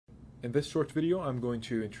In this short video, I'm going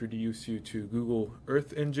to introduce you to Google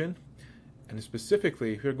Earth Engine, and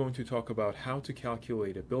specifically, we're going to talk about how to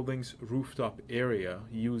calculate a building's rooftop area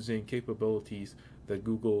using capabilities that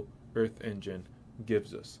Google Earth Engine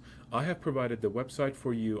gives us. I have provided the website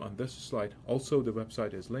for you on this slide. Also, the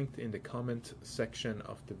website is linked in the comment section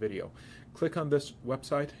of the video. Click on this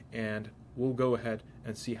website and we'll go ahead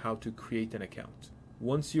and see how to create an account.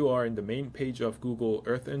 Once you are in the main page of Google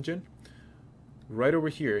Earth Engine, right over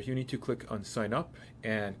here, you need to click on sign up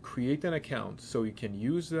and create an account so you can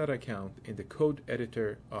use that account in the code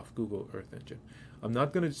editor of Google Earth Engine. I'm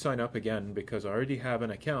not going to sign up again because I already have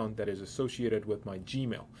an account that is associated with my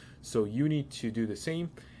Gmail. So you need to do the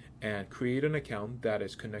same and create an account that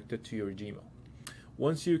is connected to your Gmail.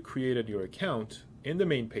 Once you created your account, in the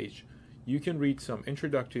main page, you can read some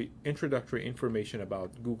introductory information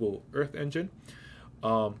about Google Earth Engine,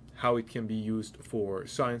 how it can be used for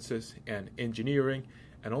sciences and engineering,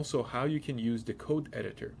 and also how you can use the code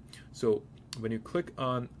editor. So when you click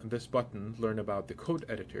on this button, learn about the code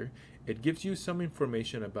editor, it gives you some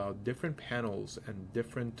information about different panels and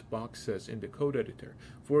different boxes in the code editor.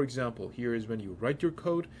 For example, here is when you write your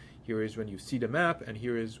code, here is when you see the map, and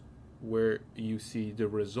here is where you see the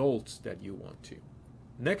results that you want to.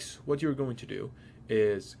 Next, what you're going to do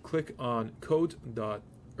is click on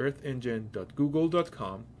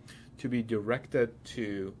code.earthengine.google.com to be directed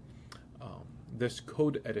to this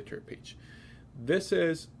code editor page. This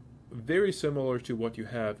is very similar to what you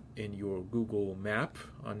have in your Google Map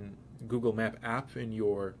app in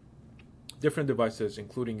your different devices,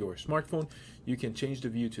 including your smartphone. You can change the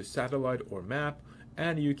view to satellite or map,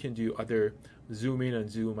 and you can do other zoom in and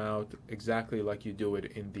zoom out exactly like you do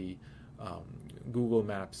it in the Google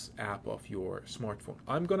Maps app of your smartphone.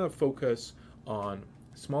 I'm going to focus on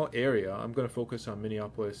small area. I'm going to focus on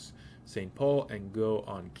Minneapolis, St. Paul, and go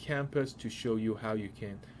on campus to show you how you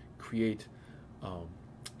can create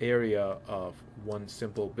area of one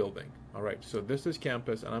simple building. All right, so this is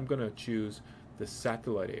campus, and I'm going to choose the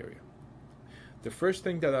satellite area. The first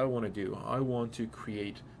thing that I want to do, I want to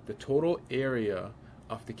create the total area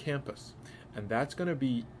of the campus, and that's going to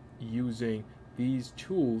be using these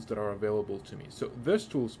tools that are available to me. So this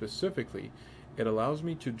tool specifically, it allows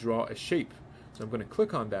me to draw a shape. So I'm going to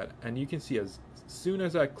click on that, and you can see as soon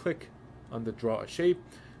as I click on the draw a shape,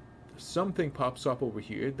 something pops up over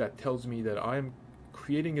here that tells me that I am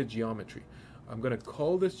creating a geometry. I'm going to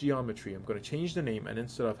call this geometry, I'm going to change the name, and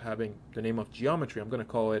instead of having the name of geometry, I'm going to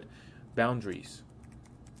call it boundaries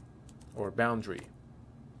or boundary.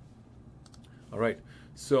 All right,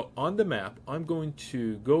 so on the map, I'm going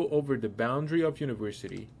to go over the boundary of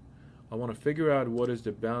university. I want to figure out what is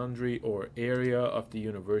the boundary or area of the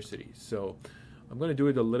university. So I'm going to do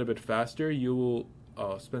it a little bit faster. You will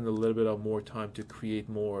spend a little bit of more time to create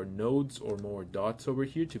more nodes or more dots over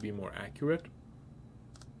here to be more accurate.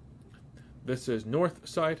 This is north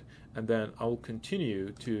side, and then I'll continue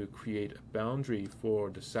to create a boundary for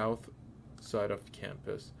the south side of the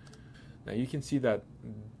campus. Now you can see that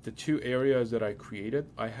the two areas that I created,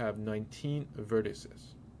 I have 19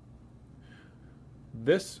 vertices.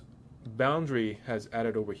 This boundary has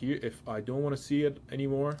added over here. If I don't want to see it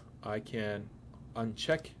anymore, I can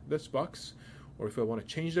uncheck this box, or if I want to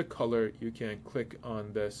change the color, you can click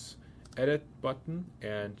on this edit button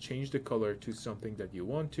and change the color to something that you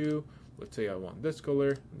want to. Let's say I want this color,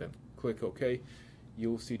 and then click OK.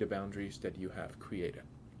 You'll see the boundaries that you have created.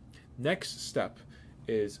 Next step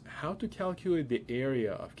is how to calculate the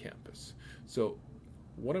area of campus. So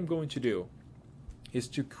what I'm going to do is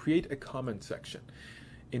to create a comment section.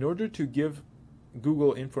 In order to give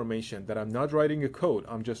Google information that I'm not writing a code,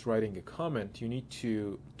 I'm just writing a comment, you need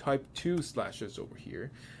to type 2 slashes over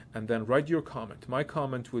here and then write your comment. My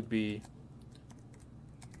comment would be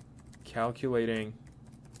calculating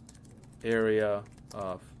area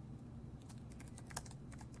of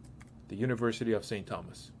the University of St.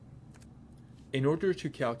 Thomas. In order to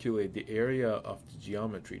calculate the area of the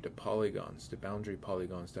geometry, the polygons, the boundary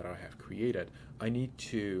polygons that I have created, I need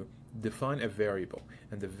to define a variable,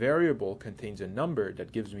 and the variable contains a number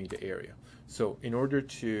that gives me the area. So in order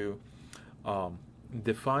to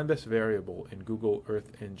define this variable in Google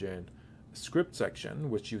Earth Engine script section,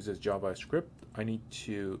 which uses JavaScript, I need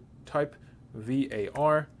to type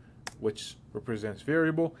var, which represents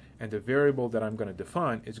variable, and the variable that I'm going to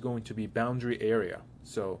define is going to be boundary area.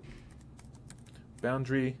 So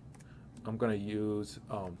boundary, I'm going to use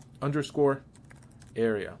underscore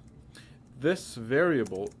area. This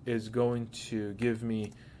variable is going to give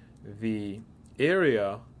me the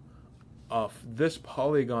area of this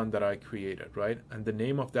polygon that I created, right? And the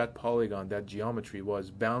name of that polygon, that geometry, was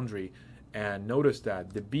boundary. And notice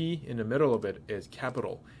that the B in the middle of it is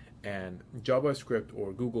capital, and JavaScript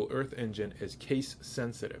or Google Earth Engine is case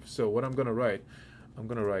sensitive. So what I'm going to write,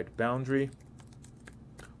 boundary.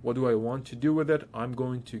 What do I want to do with it? I'm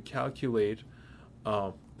going to calculate,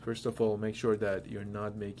 first of all, make sure that you're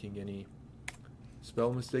not making any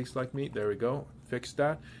spell mistakes like me. There we go. Fix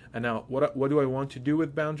that. And now what do I want to do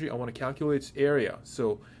with boundary? I want to calculate its area.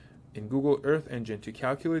 So in Google Earth Engine, to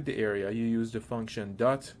calculate the area, you use the function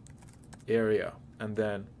dot area and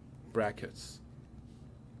then brackets.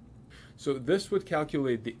 So this would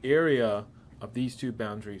calculate the area of these two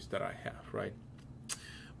boundaries that I have, right?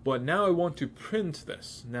 But now I want to print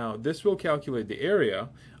this. Now this will calculate the area.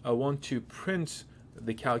 I want to print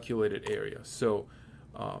the calculated area. So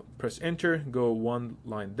press enter, go one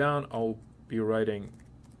line down. I'll be writing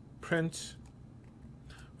print.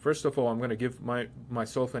 First of all, I'm going to give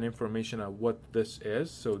myself an information of what this is.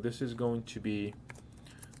 So this is going to be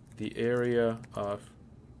the area of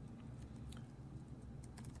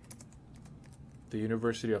the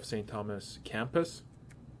University of St. Thomas campus.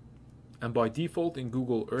 And by default in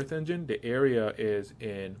Google Earth Engine, the area is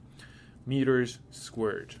in meters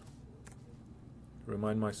squared.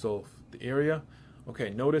 Remind myself the area. Okay,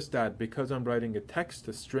 notice that because I'm writing a text,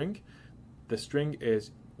 the string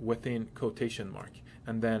is within quotation mark.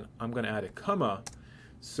 And then I'm going to add a comma.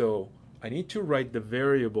 So I need to write the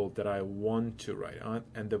variable that I want to write on,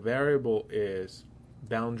 and the variable is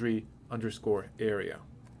boundary underscore area.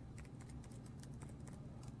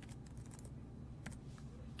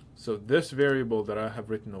 So this variable that I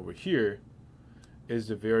have written over here is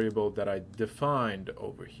the variable that I defined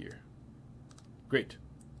over here. Great.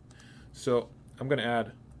 So I'm going to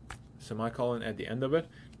add a semicolon at the end of it.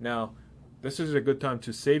 Now, this is a good time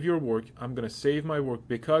to save your work. I'm going to save my work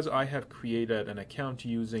because I have created an account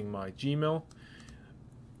using my Gmail.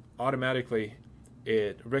 Automatically,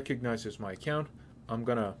 it recognizes my account. I'm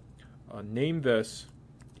going to name this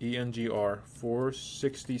ENGR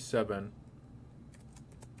 467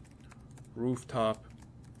 Rooftop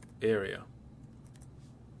Area.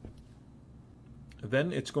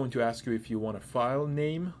 Then it's going to ask you if you want a file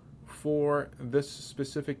name for this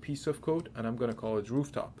specific piece of code, and I'm going to call it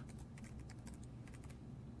Rooftop.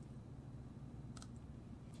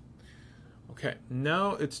 Okay,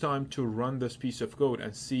 now it's time to run this piece of code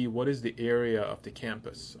and see what is the area of the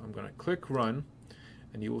campus. I'm going to click run,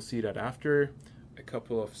 and you will see that after a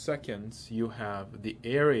couple of seconds, you have the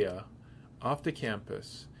area of the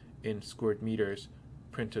campus in square meters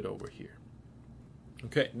printed over here.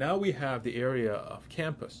 Okay, now we have the area of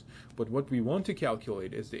campus, but what we want to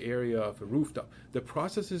calculate is the area of a rooftop. The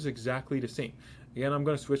process is exactly the same. Again, I'm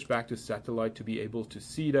going to switch back to satellite to be able to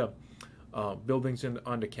see the buildings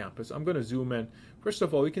on the campus. I'm going to zoom in. First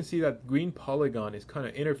of all, you can see that green polygon is kind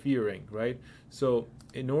of interfering, right? So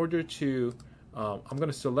in order to, I'm going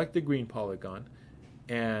to select the green polygon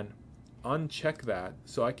and uncheck that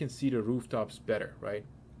so I can see the rooftops better, right?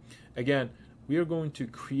 Again, we are going to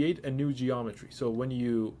create a new geometry. So when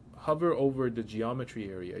you hover over the geometry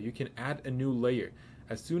area, you can add a new layer.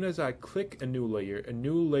 As soon as I click a new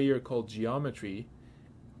layer called geometry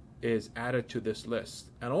is added to this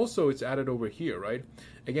list. And also it's added over here, right?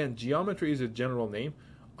 Again, geometry is a general name.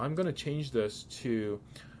 I'm going to change this to,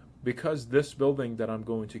 because this building that I'm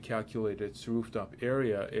going to calculate its rooftop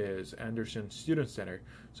area is Anderson Student Center,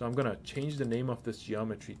 so I'm going to change the name of this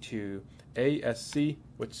geometry to ASC,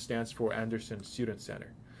 which stands for Anderson Student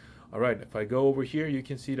Center. All right, if I go over here, you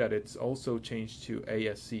can see that it's also changed to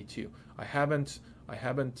ASC too. I haven't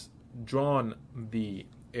drawn the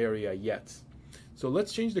area yet. So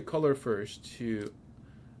let's change the color first to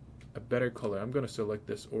a better color. I'm going to select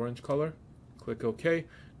this orange color, click OK.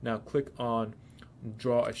 Now click on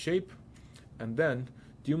draw a shape, and then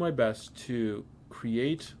do my best to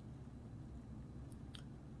create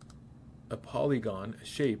a polygon, a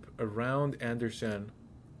shape around Anderson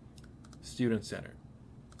Student Center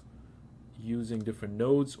using different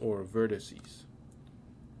nodes or vertices.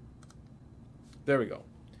 There we go.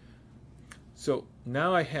 So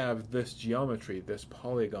now I have this geometry, this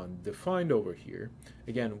polygon defined over here.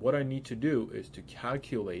 Again, what I need to do is to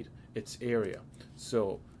calculate its area.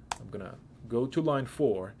 So I'm gonna go to line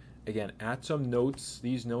 4, again add some notes.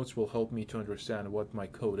 These notes will help me to understand what my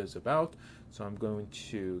code is about. So I'm going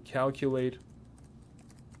to calculate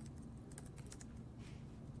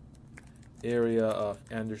area of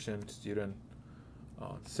Anderson Student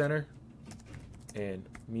Center in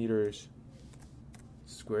meters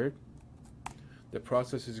squared. The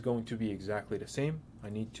process is going to be exactly the same. I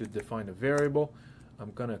need to define a variable.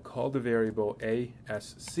 I'm going to call the variable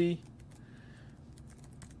ASC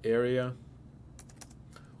area.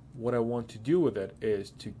 what I want to do with it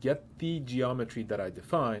is to get the geometry that I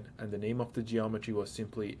defined, and the name of the geometry was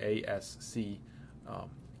simply ASC,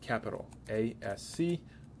 capital ASC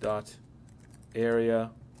dot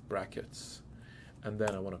area brackets. And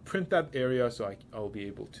then I want to print that area so I'll be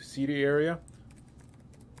able to see the area.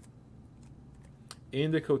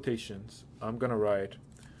 In the quotations, I'm going to write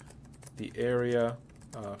the area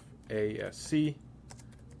of ASC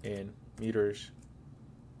in meters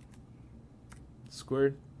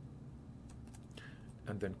squared,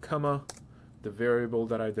 and then comma, the variable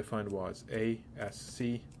that I defined was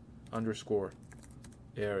ASC underscore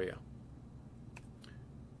area,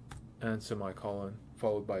 and semicolon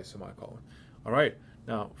followed by a semicolon. All right,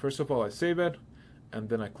 now first of all I save it and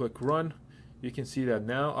then I click run. You can see that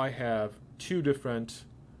now I have two different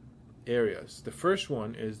areas. The first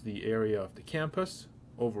one is the area of the campus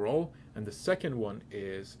overall, and the second one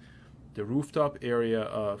is the rooftop area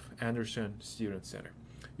of Anderson Student Center.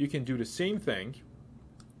 You can do the same thing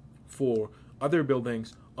for other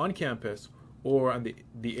buildings on campus or on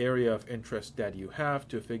the area of interest that you have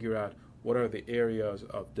to figure out what are the areas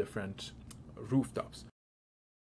of different rooftops.